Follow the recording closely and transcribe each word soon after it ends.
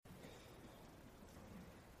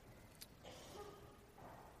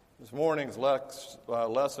This morning's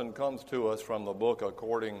lesson comes to us from the book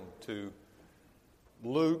according to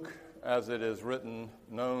Luke, as it is written,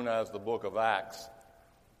 known as the book of Acts.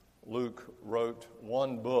 Luke wrote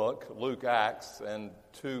one book, Luke Acts, in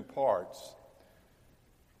two parts.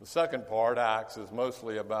 The second part, Acts, is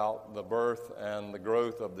mostly about the birth and the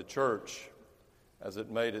growth of the church as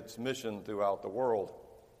it made its mission throughout the world.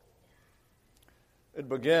 It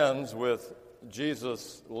begins with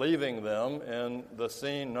Jesus leaving them in the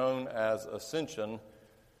scene known as Ascension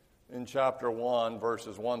in chapter 1,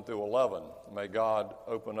 verses 1 through 11. May God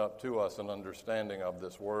open up to us an understanding of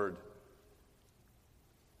this word.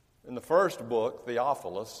 In the first book,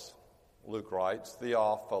 Theophilus, Luke writes,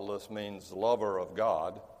 Theophilus means lover of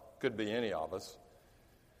God, could be any of us.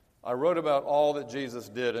 I wrote about all that Jesus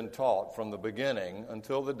did and taught from the beginning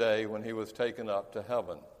until the day when he was taken up to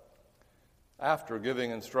heaven, after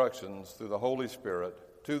giving instructions through the Holy Spirit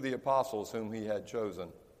to the apostles whom he had chosen.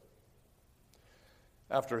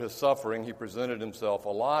 After his suffering, he presented himself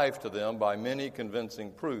alive to them by many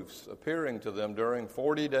convincing proofs, appearing to them during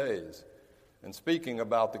 40 days and speaking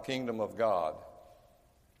about the kingdom of God.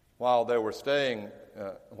 While staying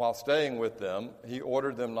with them, he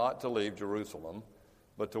ordered them not to leave Jerusalem,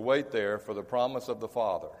 but to wait there for the promise of the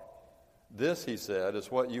Father. This, he said,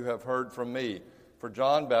 is what you have heard from me. For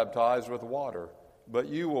John baptized with water, but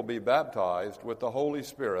you will be baptized with the Holy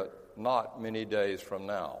Spirit not many days from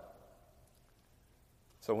now.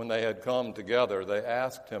 So when they had come together, they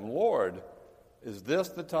asked him, Lord, is this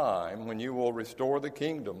the time when you will restore the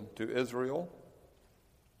kingdom to Israel?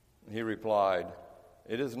 He replied,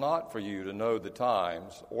 it is not for you to know the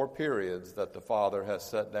times or periods that the Father has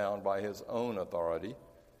set down by his own authority,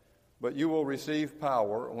 but you will receive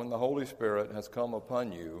power when the Holy Spirit has come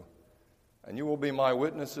upon you, and you will be my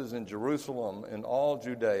witnesses in Jerusalem, in all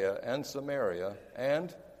Judea and Samaria,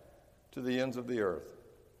 and to the ends of the earth.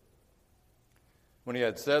 When he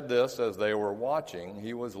had said this, as they were watching,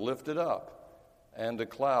 he was lifted up, and a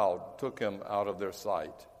cloud took him out of their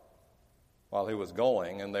sight. While he was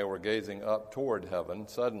going, and they were gazing up toward heaven,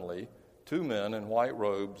 suddenly 2 men in white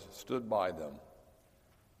robes stood by them.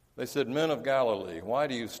 They said, Men of Galilee, why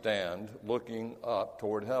do you stand looking up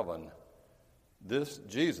toward heaven? This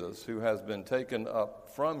Jesus, who has been taken up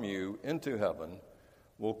from you into heaven,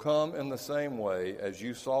 will come in the same way as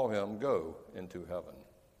you saw him go into heaven.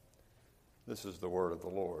 This is the word of the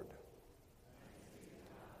Lord.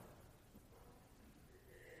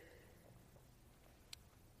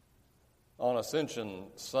 On Ascension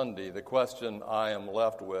Sunday, the question I am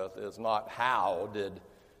left with is not how did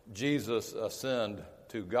Jesus ascend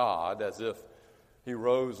to God, as if he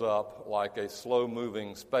rose up like a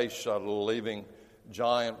slow-moving space shuttle, leaving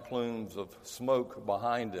giant plumes of smoke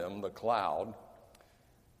behind him, the cloud.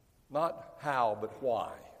 Not how, but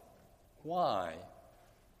why. Why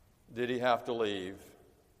did he have to leave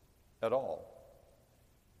at all?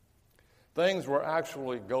 Things were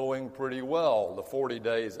actually going pretty well the 40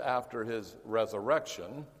 days after his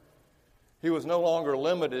resurrection. He was no longer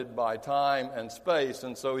limited by time and space,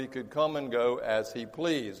 and so he could come and go as he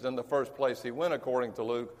pleased. And the first place he went, according to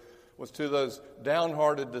Luke, was to those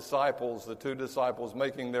downhearted disciples, the 2 disciples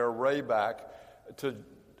making their way back to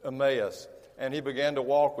Emmaus. And he began to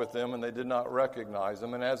walk with them, and they did not recognize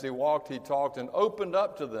him. And as he walked, he talked and opened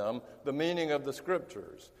up to them the meaning of the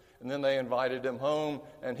Scriptures. And then they invited him home,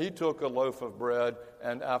 and he took a loaf of bread,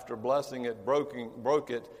 and after blessing it, broke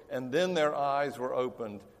it, and then their eyes were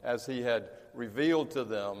opened as he had revealed to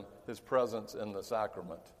them his presence in the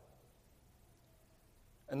sacrament.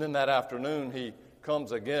 And then that afternoon, he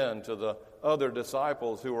comes again to the other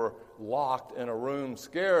disciples who were locked in a room,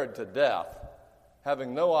 scared to death,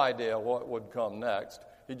 having no idea what would come next.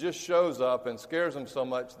 He just shows up and scares them so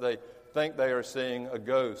much they think they are seeing a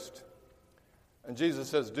ghost. And Jesus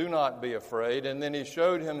says, do not be afraid. And then he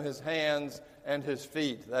showed him his hands and his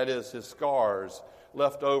feet, that is, his scars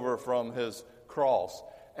left over from his cross.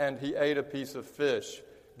 And he ate a piece of fish,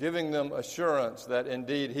 giving them assurance that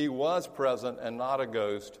indeed he was present and not a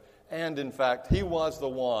ghost. And in fact, he was the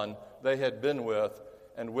one they had been with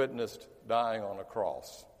and witnessed dying on a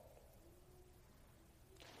cross.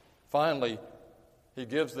 Finally, he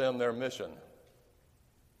gives them their mission: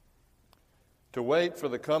 to wait for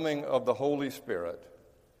the coming of the Holy Spirit,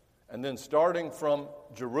 and then starting from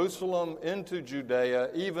Jerusalem into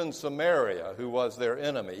Judea, even Samaria, who was their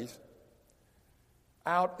enemies,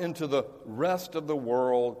 out into the rest of the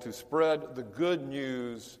world to spread the good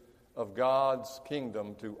news of God's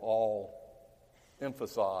kingdom to all,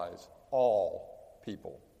 emphasize all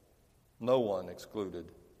people, no one excluded.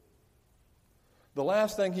 The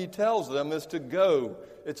last thing he tells them is to go.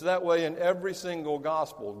 It's that way in every single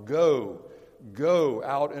gospel. Go. go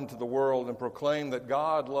out into the world and proclaim that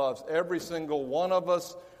God loves every single one of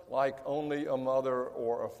us like only a mother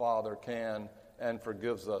or a father can, and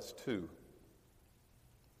forgives us too.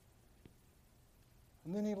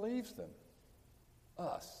 And then he leaves them,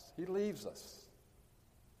 us. He leaves us.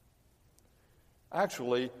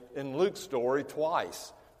 Actually, in Luke's story,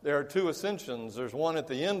 twice, there are two ascensions. There's one at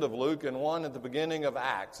the end of Luke and one at the beginning of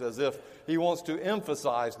Acts, as if he wants to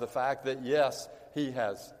emphasize the fact that, yes, he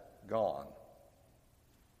has gone.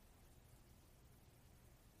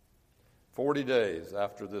 40 days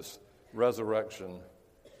after this resurrection,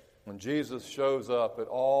 when Jesus shows up at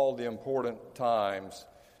all the important times,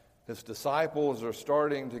 his disciples are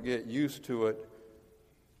starting to get used to it.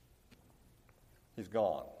 He's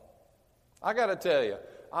gone. I got to tell you,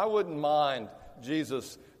 I wouldn't mind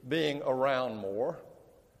Jesus being around more.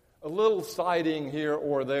 A little sighting here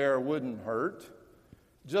or there wouldn't hurt.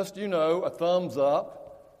 Just, a thumbs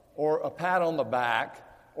up or a pat on the back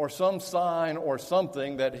or some sign or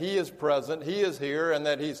something that he is present, he is here, and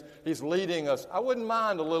that he's leading us. I wouldn't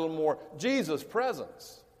mind a little more Jesus'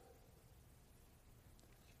 presence.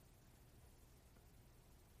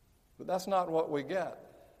 But that's not what we get.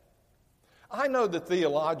 I know the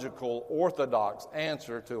theological orthodox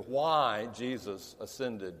answer to why Jesus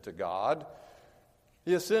ascended to God.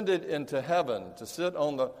 He ascended into heaven to sit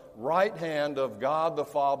on the right hand of God the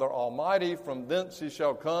Father Almighty. From thence he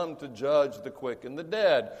shall come to judge the quick and the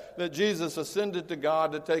dead. That Jesus ascended to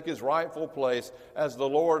God to take his rightful place as the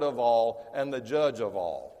Lord of all and the judge of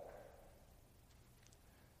all.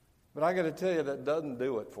 But I got to tell you, that doesn't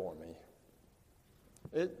do it for me.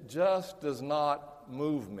 It just does not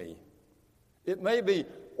move me. It may be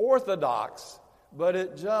orthodox, but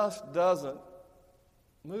it just doesn't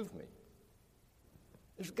move me.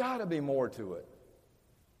 There's got to be more to it.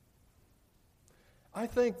 I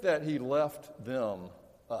think that he left them,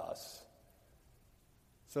 us,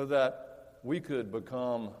 so that we could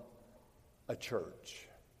become a church.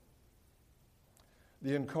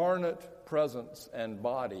 The incarnate presence and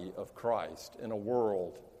body of Christ in a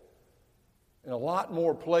world, in a lot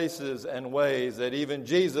more places and ways that even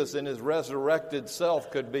Jesus in his resurrected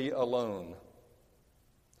self could be alone.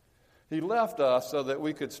 He left us so that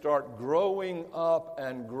we could start growing up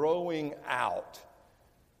and growing out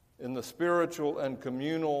in the spiritual and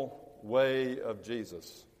communal way of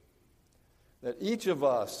Jesus. That each of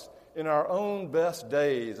us, in our own best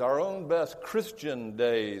days, our own best Christian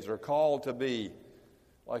days, are called to be,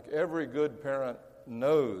 like every good parent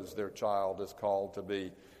knows their child is called to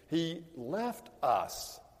be. He left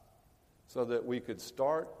us so that we could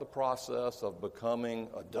start the process of becoming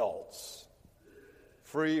adults,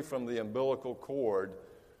 free from the umbilical cord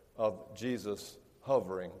of Jesus'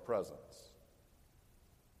 hovering presence.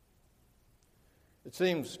 It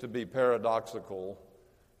seems to be paradoxical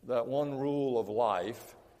that one rule of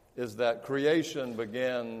life is that creation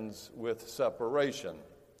begins with separation.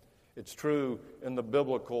 It's true in the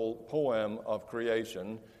biblical poem of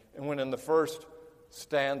creation, and when in the first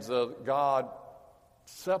stanza, God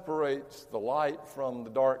separates the light from the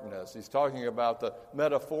darkness. He's talking about the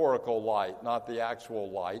metaphorical light, not the actual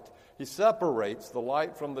light. He separates the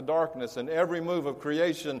light from the darkness, and every move of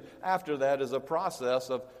creation after that is a process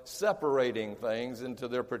of separating things into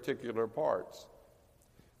their particular parts.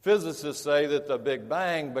 Physicists say that the Big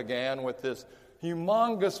Bang began with this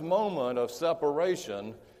humongous moment of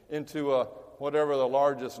separation into whatever the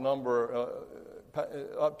largest number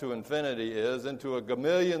up to infinity is, into a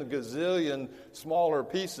gazillion smaller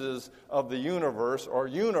pieces of the universe or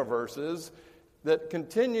universes that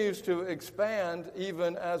continues to expand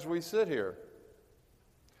even as we sit here.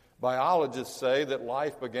 Biologists say that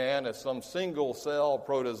life began as some single-cell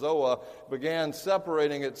protozoa began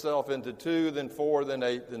separating itself into 2, then 4, then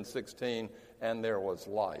 8, then 16, and there was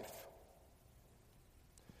life.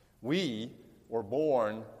 We were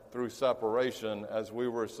born through separation as we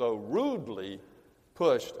were so rudely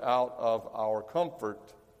pushed out of our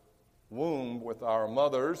comfort womb with our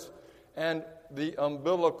mothers, and the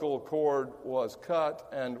umbilical cord was cut,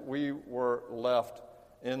 and we were left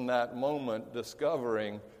in that moment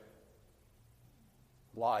discovering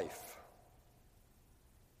life.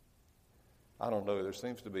 I don't know, there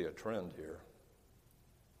seems to be a trend here.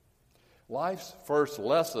 Life's first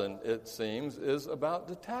lesson, it seems, is about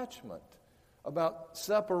detachment, about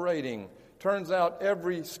separating. Turns out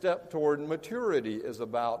every step toward maturity is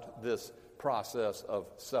about this process of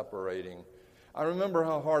separating. I remember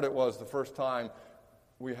how hard it was the first time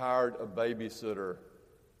we hired a babysitter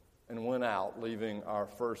and went out, leaving our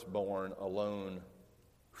firstborn alone.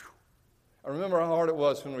 I remember how hard it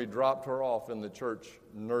was when we dropped her off in the church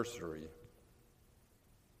nursery.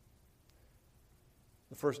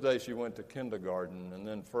 The first day she went to kindergarten, and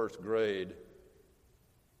then first grade,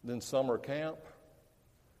 then summer camp.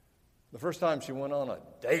 The first time she went on a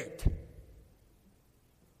date,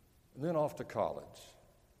 and then off to college.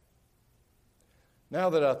 Now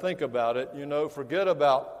that I think about it, forget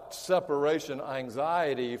about separation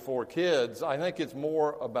anxiety for kids. I think it's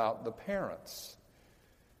more about the parents.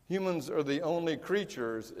 Humans are the only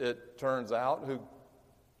creatures, it turns out, who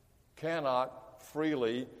cannot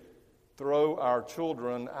freely throw our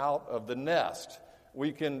children out of the nest.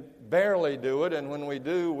 We can barely do it, and when we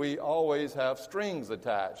do, we always have strings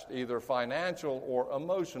attached, either financial or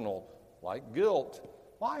emotional, like guilt.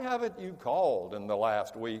 Why haven't you called in the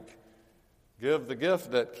last week? Give the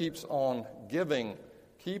gift that keeps on giving.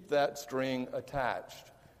 Keep that string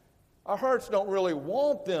attached. Our hearts don't really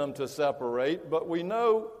want them to separate, but we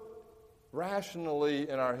know rationally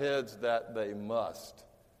in our heads that they must.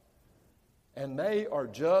 And they are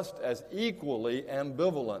just as equally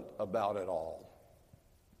ambivalent about it all.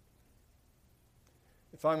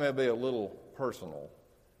 If I may be a little personal,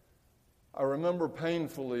 I remember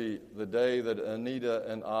painfully the day that Anita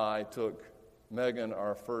and I took Megan,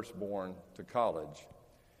 our firstborn, to college.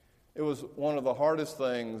 It was one of the hardest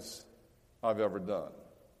things I've ever done.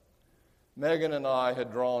 Megan and I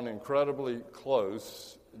had drawn incredibly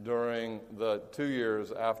close during the 2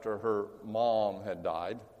 years after her mom had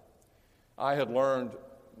died. I had learned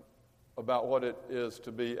about what it is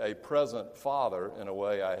to be a present father in a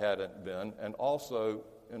way I hadn't been, and also,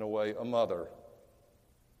 in a way, a mother.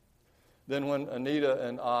 Then when Anita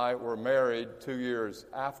and I were married 2 years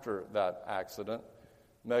after that accident,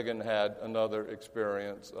 Megan had another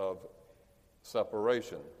experience of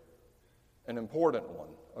separation. An important one,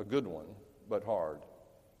 a good one, but hard.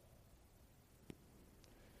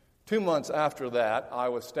 2 months after that, I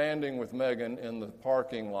was standing with Megan in the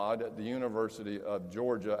parking lot at the University of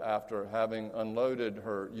Georgia after having unloaded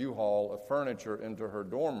her U-Haul of furniture into her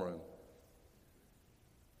dorm room.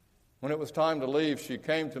 When it was time to leave, she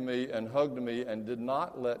came to me and hugged me and did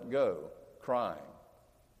not let go, crying.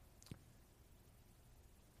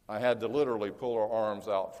 I had to literally pull her arms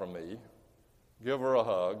out from me, give her a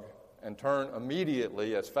hug, and turn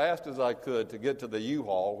immediately, as fast as I could, to get to the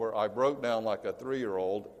U-Haul, where I broke down like a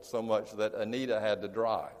 3-year-old so much that Anita had to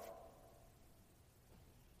drive.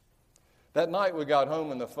 That night we got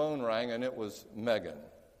home and the phone rang, and it was Megan.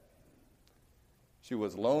 She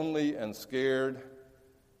was lonely and scared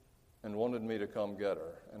and wanted me to come get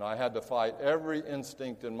her. And I had to fight every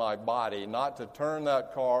instinct in my body not to turn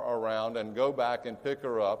that car around and go back and pick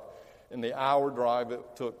her up in the hour drive it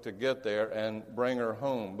took to get there and bring her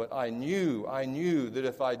home. But I knew that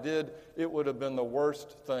if I did, it would have been the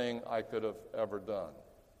worst thing I could have ever done.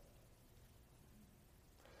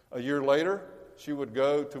 A year later, she would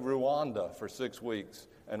go to Rwanda for 6 weeks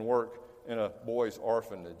and work in a boys'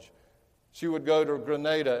 orphanage. She would go to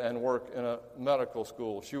Grenada and work in a medical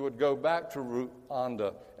school. She would go back to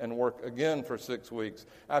Rwanda and work again for 6 weeks.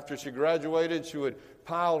 After she graduated, she would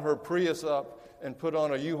pile her Prius up and put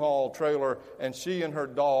on a U-Haul trailer, and she and her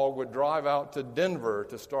dog would drive out to Denver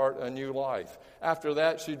to start a new life. After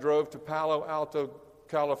that, she drove to Palo Alto,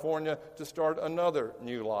 California to start another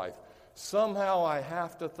new life. Somehow I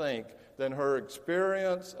have to think that her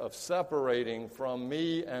experience of separating from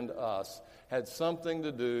me and us had something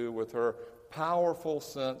to do with her powerful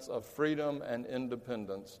sense of freedom and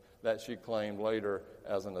independence that she claimed later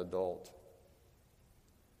as an adult.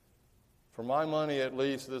 For my money, at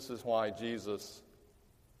least, this is why Jesus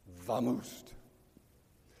vamoosed.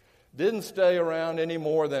 Didn't stay around any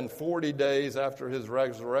more than 40 days after his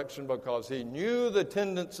resurrection, because he knew the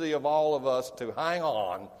tendency of all of us to hang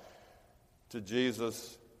on to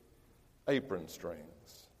Jesus' apron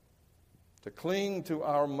strings, to cling to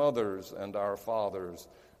our mothers and our fathers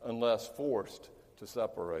unless forced to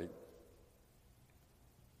separate.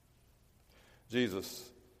 Jesus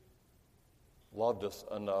loved us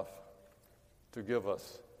enough to give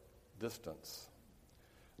us distance.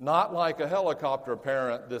 Not like a helicopter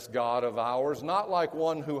parent, this God of ours, not like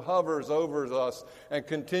one who hovers over us and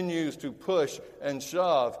continues to push and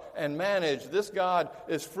shove and manage. This God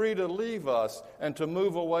is free to leave us and to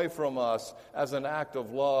move away from us as an act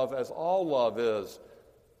of love, as all love is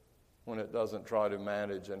when it doesn't try to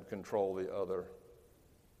manage and control the other.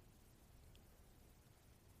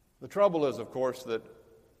 The trouble is, of course, that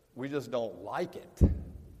we just don't like it.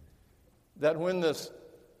 That when this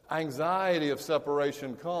anxiety of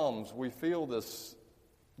separation comes, we feel this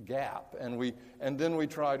gap, and then we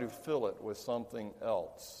try to fill it with something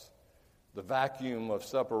else. The vacuum of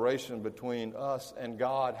separation between us and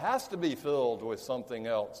God has to be filled with something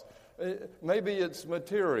else. Maybe it's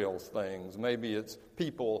materials things. Maybe it's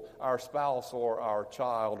people, our spouse or our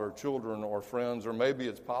child or children or friends, or maybe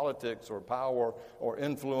it's politics or power or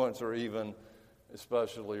influence or even,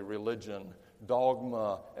 especially religion,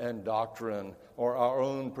 dogma and doctrine, or our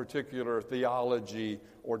own particular theology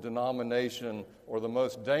or denomination, or the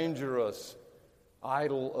most dangerous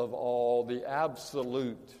idol of all, the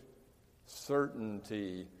absolute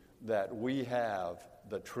certainty that we have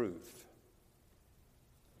the truth.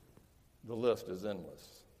 The list is endless.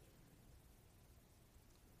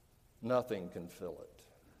 Nothing can fill it.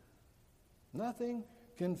 Nothing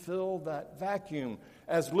can fill that vacuum.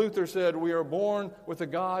 As Luther said, we are born with a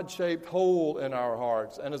God-shaped hole in our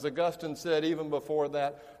hearts. And as Augustine said even before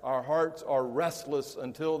that, our hearts are restless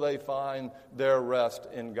until they find their rest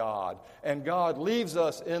in God. And God leaves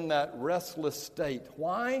us in that restless state.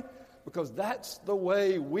 Why? Because that's the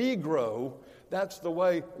way we grow. That's the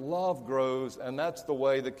way love grows, and that's the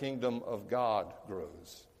way the kingdom of God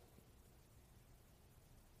grows.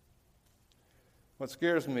 What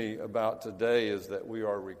scares me about today is that we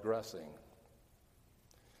are regressing.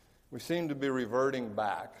 We seem to be reverting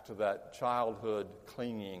back to that childhood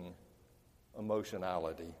clinging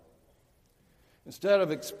emotionality. Instead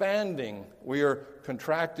of expanding, we are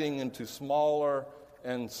contracting into smaller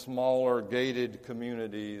and smaller gated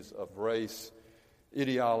communities of race,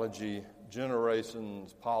 ideology,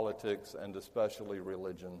 generations, politics, and especially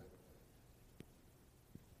religion.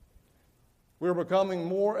 We're becoming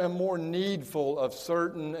more and more needful of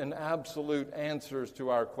certain and absolute answers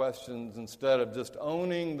to our questions instead of just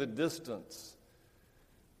owning the distance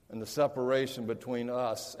and the separation between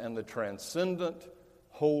us and the transcendent,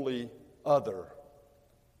 holy, other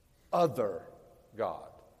God.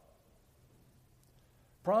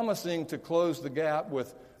 Promising to close the gap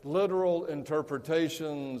with literal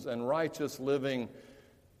interpretations and righteous living,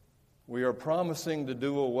 we are promising to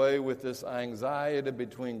do away with this anxiety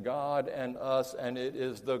between God and us, and it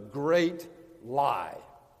is the great lie.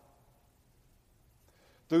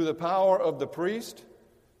 Through the power of the priest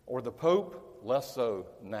or the pope, less so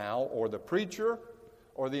now, or the preacher,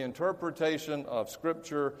 or the interpretation of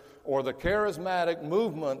Scripture, or the charismatic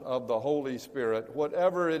movement of the Holy Spirit,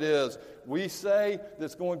 whatever it is, we say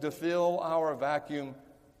that's going to fill our vacuum.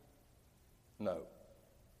 No.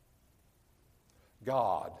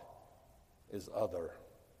 God is other.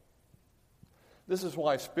 This is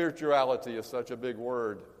why spirituality is such a big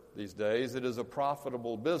word these days. It is a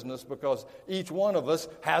profitable business because each one of us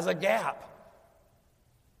has a gap,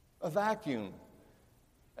 a vacuum.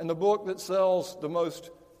 And the book that sells the most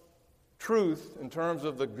truth in terms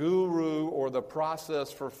of the guru or the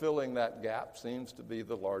process for filling that gap seems to be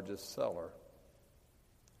the largest seller.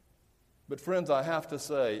 But friends, I have to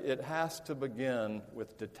say, it has to begin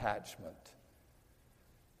with detachment.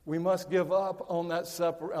 We must give up on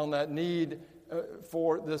that need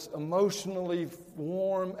for this emotionally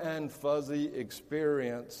warm and fuzzy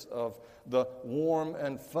experience of the warm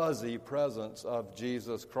and fuzzy presence of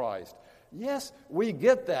Jesus Christ. Yes, we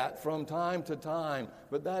get that from time to time,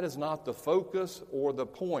 but that is not the focus or the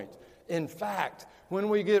point. In fact, when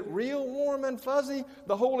we get real warm and fuzzy,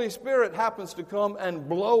 the Holy Spirit happens to come and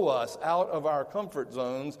blow us out of our comfort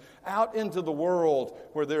zones, out into the world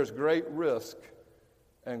where there's great risk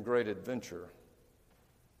and great adventure.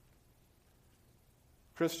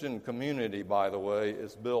 Christian community, by the way,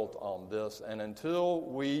 is built on this, and until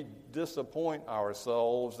we disappoint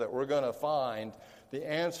ourselves that we're going to find the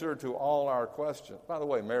answer to all our questions. By the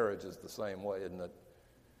way, marriage is the same way, isn't it?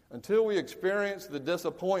 Until we experience the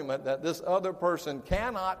disappointment that this other person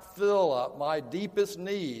cannot fill up my deepest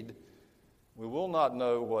need, we will not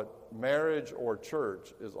know what marriage or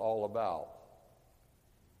church is all about.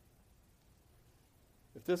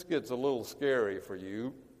 If this gets a little scary for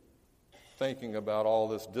you, thinking about all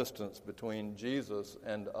this distance between Jesus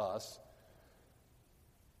and us,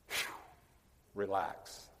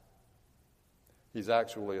 relax. He's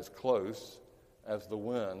actually as close as the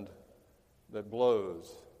wind that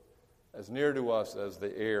blows, as near to us as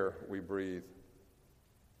the air we breathe.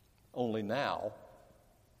 Only now,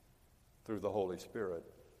 through the Holy Spirit.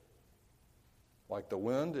 Like the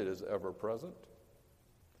wind, it is ever present,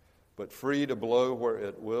 but free to blow where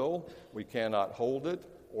it will. We cannot hold it,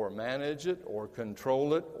 or manage it, or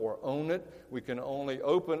control it, or own it. We can only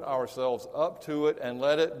open ourselves up to it and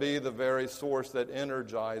let it be the very source that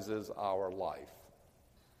energizes our life.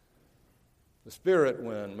 The spirit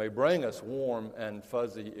wind may bring us warm and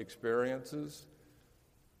fuzzy experiences,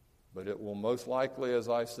 but it will most likely, as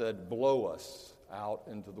I said, blow us out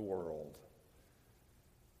into the world.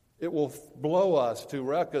 It will blow us to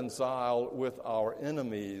reconcile with our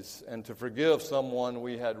enemies and to forgive someone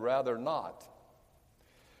we had rather not.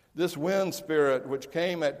 This wind spirit, which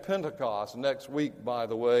came at Pentecost next week, by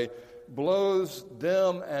the way, blows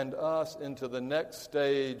them and us into the next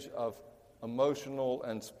stage of emotional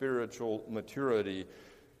and spiritual maturity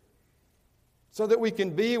so that we can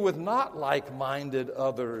be with not like-minded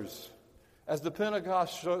others. As the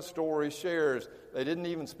Pentecost story shares, they didn't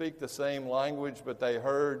even speak the same language, but they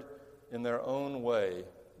heard in their own way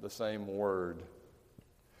the same word,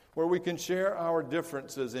 where we can share our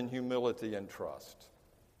differences in humility and trust.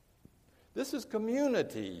 This is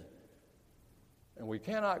community, and we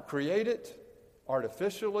cannot create it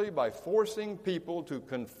artificially by forcing people to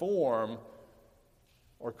conform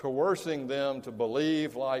or coercing them to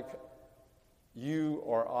believe like you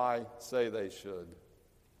or I say they should.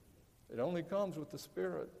 It only comes with the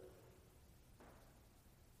Spirit.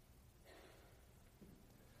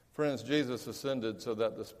 Friends, Jesus ascended so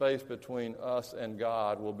that the space between us and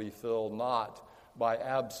God will be filled not by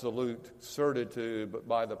absolute certitude, but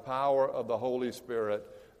by the power of the Holy Spirit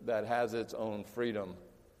that has its own freedom.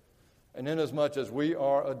 And inasmuch as we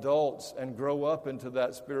are adults and grow up into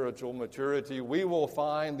that spiritual maturity, we will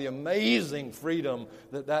find the amazing freedom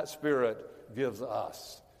that Spirit gives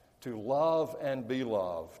us to love and be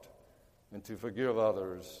loved, and to forgive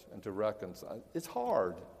others, and to reconcile. It's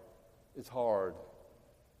hard. It's hard.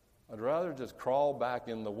 I'd rather just crawl back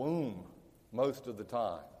in the womb most of the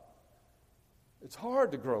time. It's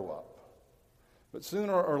hard to grow up. But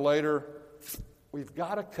sooner or later, we've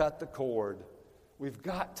got to cut the cord. We've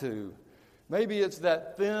got to. Maybe it's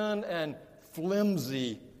that thin and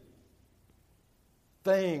flimsy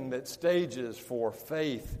thing that stages for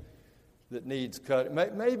faith that needs cut.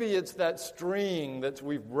 Maybe it's that string that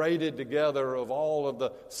we've braided together of all of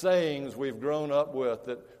the sayings we've grown up with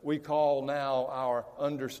that we call now our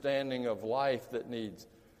understanding of life that needs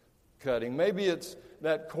cutting. Maybe it's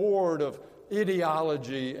that cord of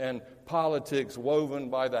ideology and politics woven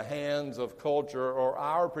by the hands of culture or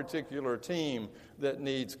our particular team that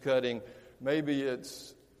needs cutting. Maybe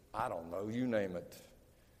it's, I don't know, you name it.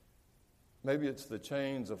 Maybe it's the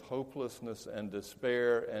chains of hopelessness and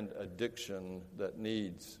despair and addiction that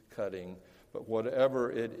needs cutting. But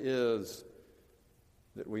whatever it is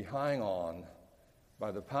that we hang on, by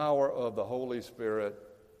the power of the Holy Spirit,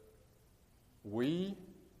 we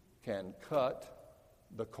can cut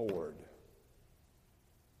the cord.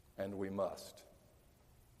 And we must.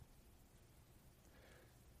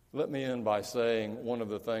 Let me end by saying one of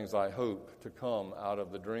the things I hope to come out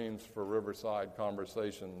of the Dreams for Riverside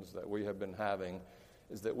conversations that we have been having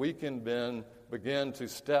is that we can begin to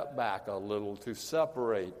step back a little, to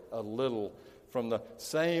separate a little from the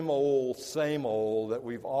same old that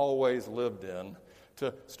we've always lived in,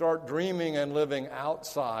 to start dreaming and living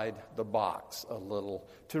outside the box a little,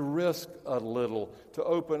 to risk a little, to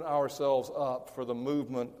open ourselves up for the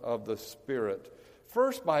movement of the Spirit.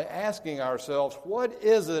 First, by asking ourselves, what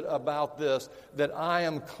is it about this that I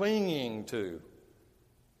am clinging to?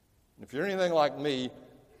 If you're anything like me,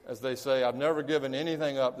 as they say, I've never given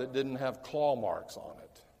anything up that didn't have claw marks on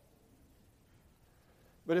it.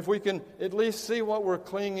 But if we can at least see what we're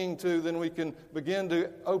clinging to, then we can begin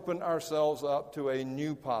to open ourselves up to a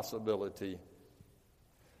new possibility.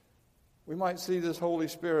 We might see this Holy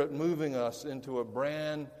Spirit moving us into a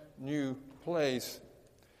brand new place.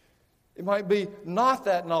 It might be not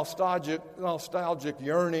that nostalgic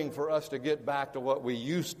yearning for us to get back to what we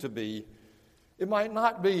used to be. It might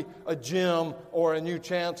not be a gym or a new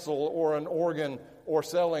chancel or an organ or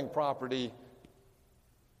selling property.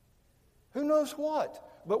 Who knows what?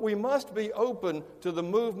 But we must be open to the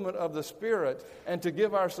movement of the Spirit and to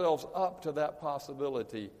give ourselves up to that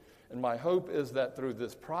possibility. And my hope is that through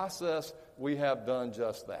this process, we have done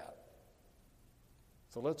just that.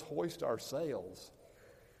 So let's hoist our sails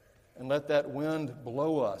and let that wind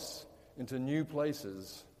blow us into new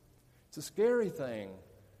places. It's a scary thing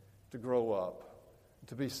to grow up,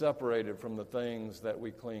 to be separated from the things that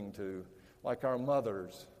we cling to, like our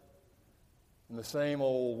mothers, in the same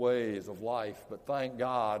old ways of life. But thank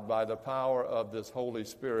God, by the power of this Holy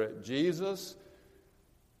Spirit, Jesus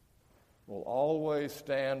will always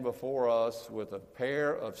stand before us with a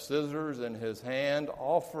pair of scissors in his hand,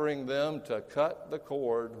 offering them to cut the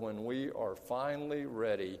cord when we are finally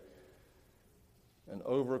ready and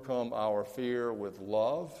overcome our fear with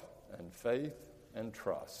love and faith and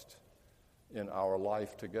trust in our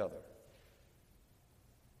life together.